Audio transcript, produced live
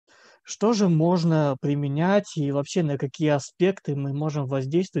Что же можно применять и вообще на какие аспекты мы можем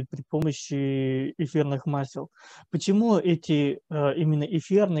воздействовать при помощи эфирных масел? Почему эти именно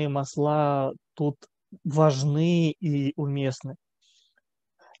эфирные масла тут важны и уместны?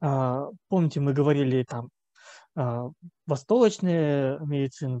 Помните, мы говорили там а, восточная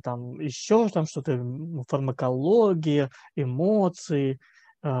медицина, там еще там что-то, фармакология, эмоции,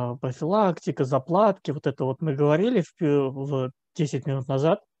 профилактика, заплатки. Вот это вот мы говорили в 10 минут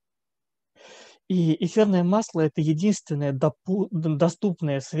назад. И эфирное масло — это единственное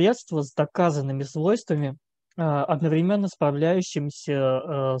доступное средство с доказанными свойствами, одновременно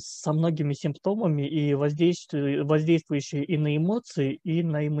справляющимся, со многими симптомами и воздействующие и на эмоции, и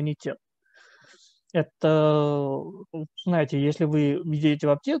на иммунитет. Это, знаете, если вы идете в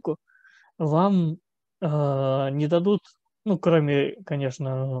аптеку, вам, не дадут, ну, кроме,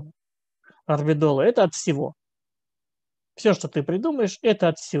 конечно, орбидола, это от всего. Все, что ты придумаешь, это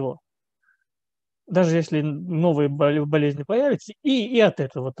от всего. Даже если новые болезни появятся, и от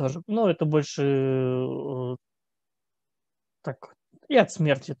этого тоже. Но это больше, так, и от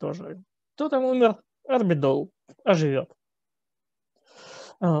смерти тоже. Кто там умер? Орбидол, оживет.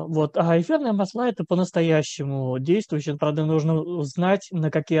 Вот, а эфирные масла — это по-настоящему действующие. Правда, нужно знать, на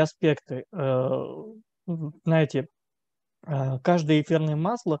какие аспекты. Знаете, каждое эфирное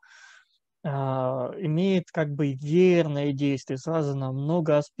масло имеет как бы верное действие сразу на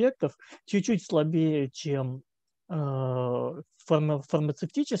много аспектов, чуть-чуть слабее, чем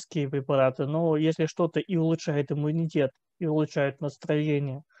фармацевтические препараты, но если что-то и улучшает иммунитет, и улучшает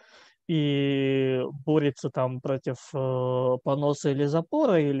настроение, и борется там против поноса или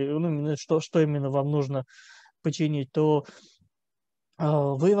запора, или ну, именно что именно вам нужно починить, то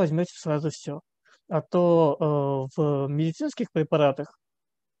вы возьмете сразу все. А то в медицинских препаратах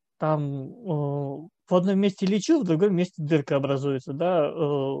там, в одном месте лечу, в другом месте дырка образуется, да.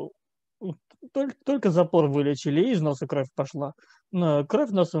 Только запор вылечили, из носа кровь пошла.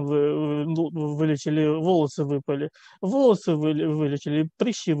 Кровь носом вылечили, волосы выпали. Волосы вылечили,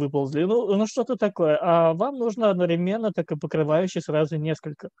 прыщи выползли. Ну, что-то такое. А вам нужно одновременно так и покрывающие сразу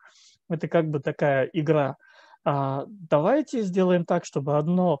несколько. Это как бы такая игра. Давайте сделаем так, чтобы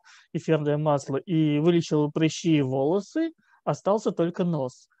одно эфирное масло и вылечило прыщи и волосы, остался только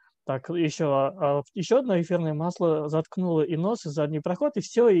нос. Так, еще одно эфирное масло заткнуло и нос, и задний проход, и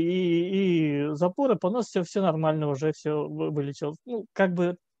все, и запоры, понос, все нормально уже, все вылечилось. Ну, как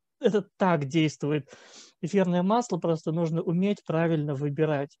бы это так действует. Эфирное масло просто нужно уметь правильно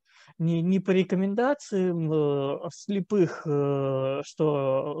выбирать. Не по рекомендациям слепых,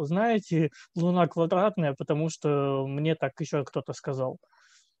 что, знаете, Луна квадратная, потому что мне так еще кто-то сказал.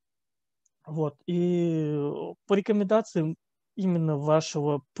 Вот, и по рекомендациям именно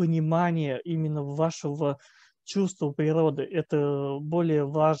вашего понимания, именно вашего чувства природы. Это более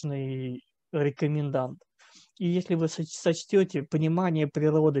важный рекомендант. И если вы сочтете понимание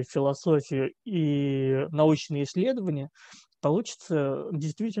природы, философию и научные исследования, получится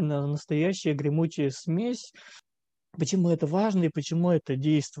действительно настоящая гремучая смесь. Почему это важно и почему это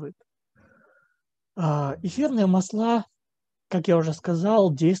действует? Эфирные масла, как я уже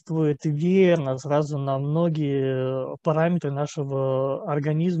сказал, действуют верно сразу на многие параметры нашего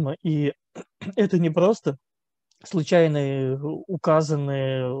организма. И это не просто случайные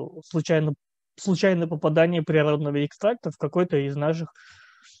указанные, случайное попадание природного экстракта в какой-то из наших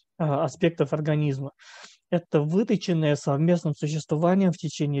аспектов организма. Это выточенное совместным существованием в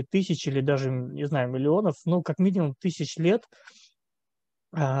течение тысяч или даже, не знаю, миллионов, ну, как минимум тысяч лет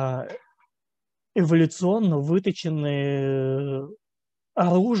а, эволюционно выточенные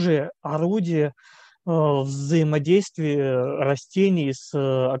орудия взаимодействия растений с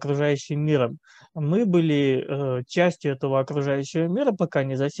окружающим миром. Мы были частью этого окружающего мира, пока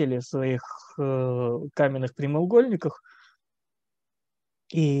не засели в своих каменных прямоугольниках,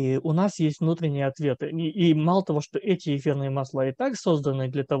 и у нас есть внутренние ответы. И мало того, что эти эфирные масла и так созданы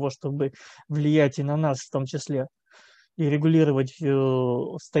для того, чтобы влиять и на нас в том числе, и регулировать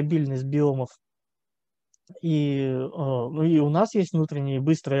стабильность биомов, ну, и у нас есть внутренние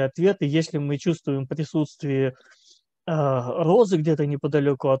быстрые ответы. Если мы чувствуем присутствие розы где-то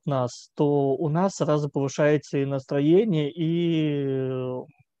неподалеку от нас, то у нас сразу повышается и настроение, и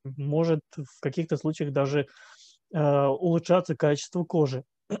может в каких-то случаях даже улучшаться качество кожи.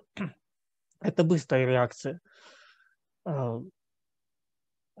 Это быстрая реакция. Вот.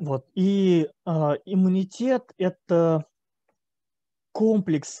 И иммунитет — это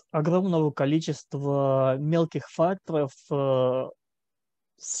комплекс огромного количества мелких факторов,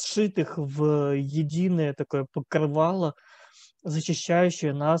 сшитых в единое такое покрывало,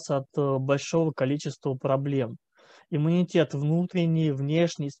 защищающее нас от большого количества проблем. Иммунитет внутренний,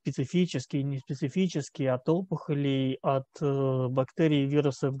 внешний, специфический, неспецифический, от опухолей, от бактерий,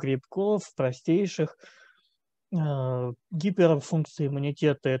 вирусов, грибков, простейших. Гиперфункции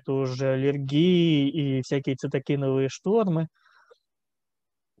иммунитета – это уже аллергии и всякие цитокиновые штормы.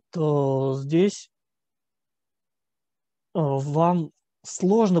 То здесь вам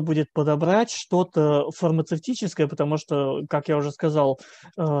сложно будет подобрать что-то фармацевтическое, потому что, как я уже сказал,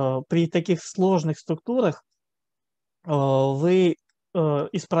 при таких сложных структурах вы,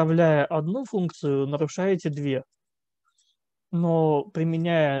 исправляя одну функцию, нарушаете две. Но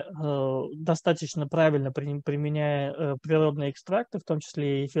применяя достаточно правильно, применяя природные экстракты, в том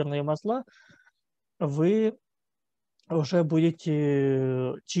числе и эфирные масла, вы уже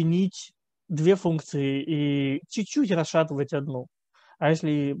будете чинить две функции и чуть-чуть расшатывать одну. А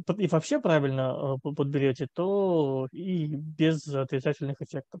если и вообще правильно подберете, то и без отрицательных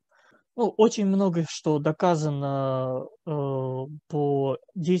эффектов. Ну, очень много что доказано по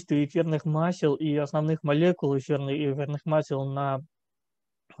действию эфирных масел и основных молекул эфирных масел на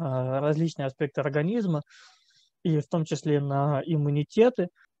различные аспекты организма, и в том числе на иммунитеты.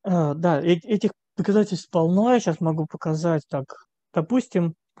 Да, этих доказательств полно, я сейчас могу показать. Так,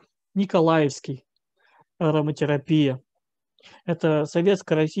 допустим, Николаевский, ароматерапия. Это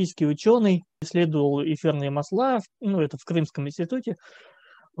советско-российский ученый, исследовал эфирные масла, ну, это в Крымском институте,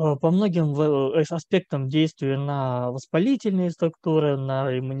 по многим аспектам действия на воспалительные структуры,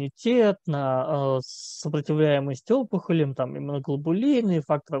 на иммунитет, на сопротивляемость опухолям, там, иммуноглобулины,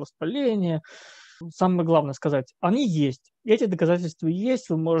 факторы воспаления. Самое главное сказать, они есть. Эти доказательства есть.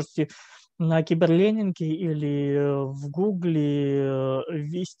 Вы можете на киберленинге или в гугле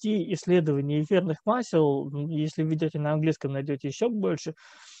ввести исследование эфирных масел. Если введете на английском, найдете еще больше.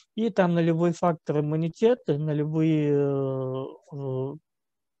 И там на любой фактор иммунитета, на любые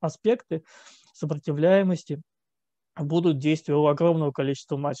аспекты сопротивляемости будут действия у огромного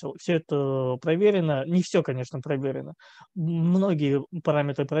количества масел. Все это проверено. Не все, конечно, проверено. Многие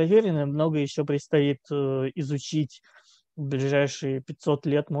параметры проверены, много еще предстоит изучить. В ближайшие 500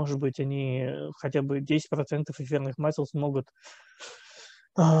 лет, может быть, они хотя бы 10% эфирных масел смогут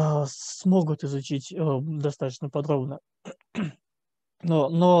изучить достаточно подробно.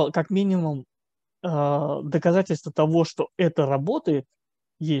 Но как минимум доказательство того, что это работает,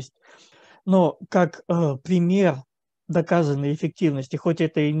 есть. Но как пример доказанной эффективности, хоть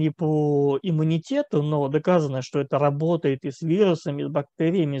это и не по иммунитету, но доказано, что это работает и с вирусами, с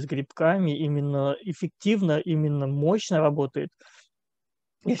бактериями, с грибками, именно эффективно, именно мощно работает.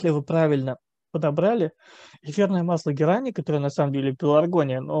 Если вы правильно подобрали эфирное масло герани, которое на самом деле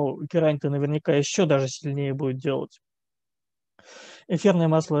пеларгония, но герань-то наверняка еще даже сильнее будет делать. Эфирное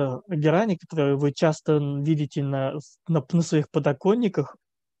масло герани, которое вы часто видите на своих подоконниках,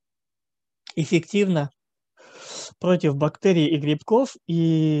 эффективно против бактерий и грибков,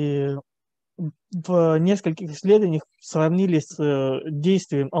 и в нескольких исследованиях сравнили с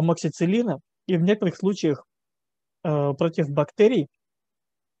действием амоксициллина, и в некоторых случаях против бактерий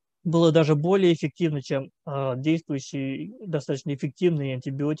было даже более эффективно, чем действующий достаточно эффективный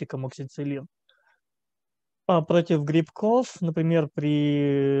антибиотик амоксициллин. А против грибков, например,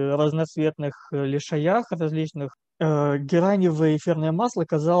 при разноцветных лишаях различных, гераневое эфирное масло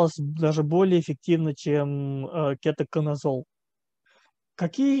казалось даже более эффективно, чем кетоконазол.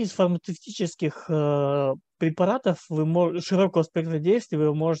 Какие из фармацевтических препаратов широкого спектра действия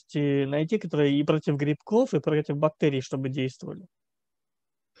вы можете найти, которые и против грибков, и против бактерий, чтобы действовали?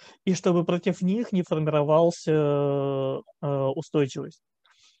 И чтобы против них не формировалась устойчивость.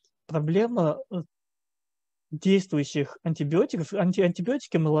 Проблема действующих антибиотиков,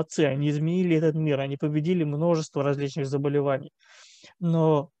 антибиотики молодцы, они изменили этот мир, они победили множество различных заболеваний.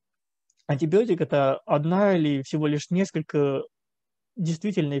 Но антибиотик – это одна или всего лишь несколько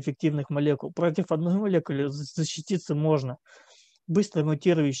действительно эффективных молекул. Против одной молекулы защититься можно. Быстро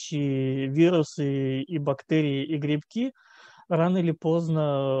мутирующие вирусы и бактерии и грибки рано или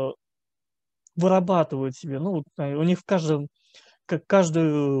поздно вырабатывают себе. Ну, у них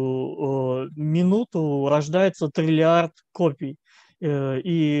каждую минуту рождается триллиард копий.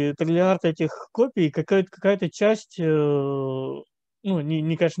 И триллиард этих копий какая-то часть, ну,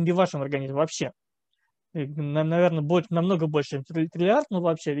 конечно, не в вашем организме вообще. Наверное, намного больше, чем триллиард, но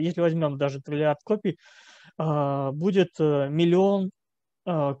вообще, если возьмем даже триллиард копий, будет миллион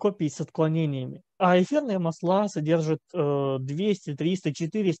копий с отклонениями. А эфирные масла содержат 200, 300,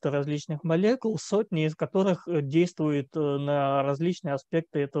 400 различных молекул, сотни из которых действуют на различные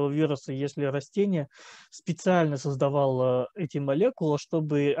аспекты этого вируса. Если растение специально создавало эти молекулы,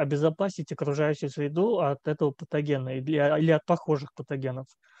 чтобы обезопасить окружающую среду от этого патогена или от похожих патогенов.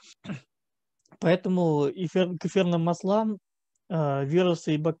 Поэтому к эфирным маслам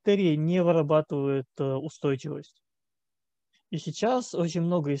вирусы и бактерии не вырабатывают устойчивость. И сейчас очень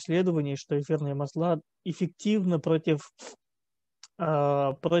много исследований, что эфирные масла эффективны против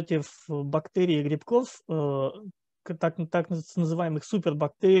бактерий и грибков, так называемых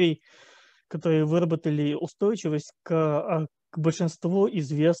супербактерий, которые выработали устойчивость к большинству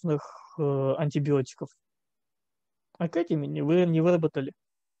известных антибиотиков. А к этим не выработали.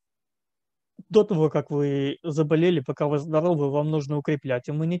 До того, как вы заболели, пока вы здоровы, вам нужно укреплять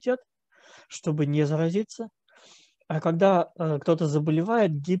иммунитет, чтобы не заразиться. А когда кто-то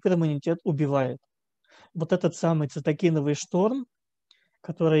заболевает, гипериммунитет убивает. Вот этот самый цитокиновый шторм,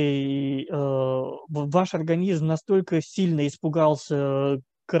 который ваш организм настолько сильно испугался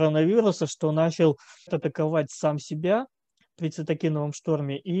коронавируса, что начал атаковать сам себя при цитокиновом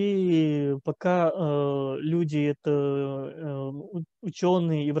шторме. И пока люди,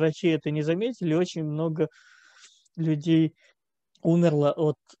 ученые и врачи это не заметили, очень много людей умерло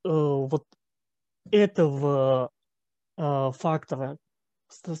от вот этого фактора.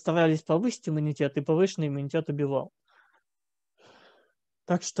 Старались повысить иммунитет, и повышенный иммунитет убивал.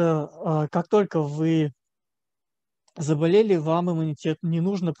 Так что, как только вы заболели, вам иммунитет не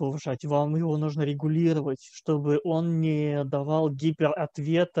нужно повышать, вам его нужно регулировать, чтобы он не давал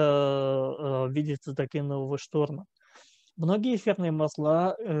гиперответа в виде цитокинового шторма. Многие эфирные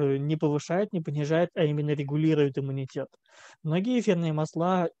масла не повышают, не понижают, а именно регулируют иммунитет. Многие эфирные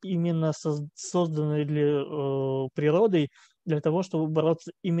масла именно созданы природой для того, чтобы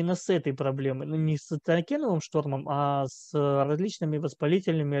бороться именно с этой проблемой. Ну, не с цитокиновым штормом, а с различными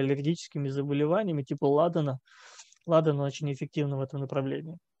воспалительными аллергическими заболеваниями типа ладана. Ладан очень эффективен в этом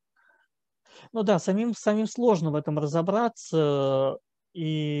направлении. Ну да, самим сложно в этом разобраться,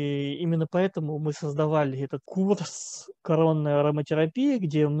 и именно поэтому мы создавали этот курс коронной ароматерапии,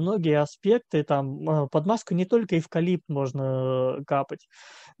 где многие аспекты, там под маску не только эвкалипт можно капать.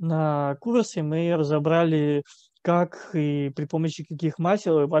 На курсе мы разобрали, как и при помощи каких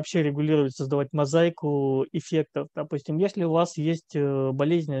масел вообще регулировать, создавать мозаику эффектов. Допустим, если у вас есть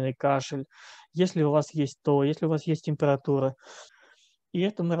болезненный кашель, если у вас есть если у вас есть температура. И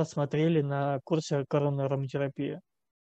это мы рассмотрели на курсе коронной ароматерапии.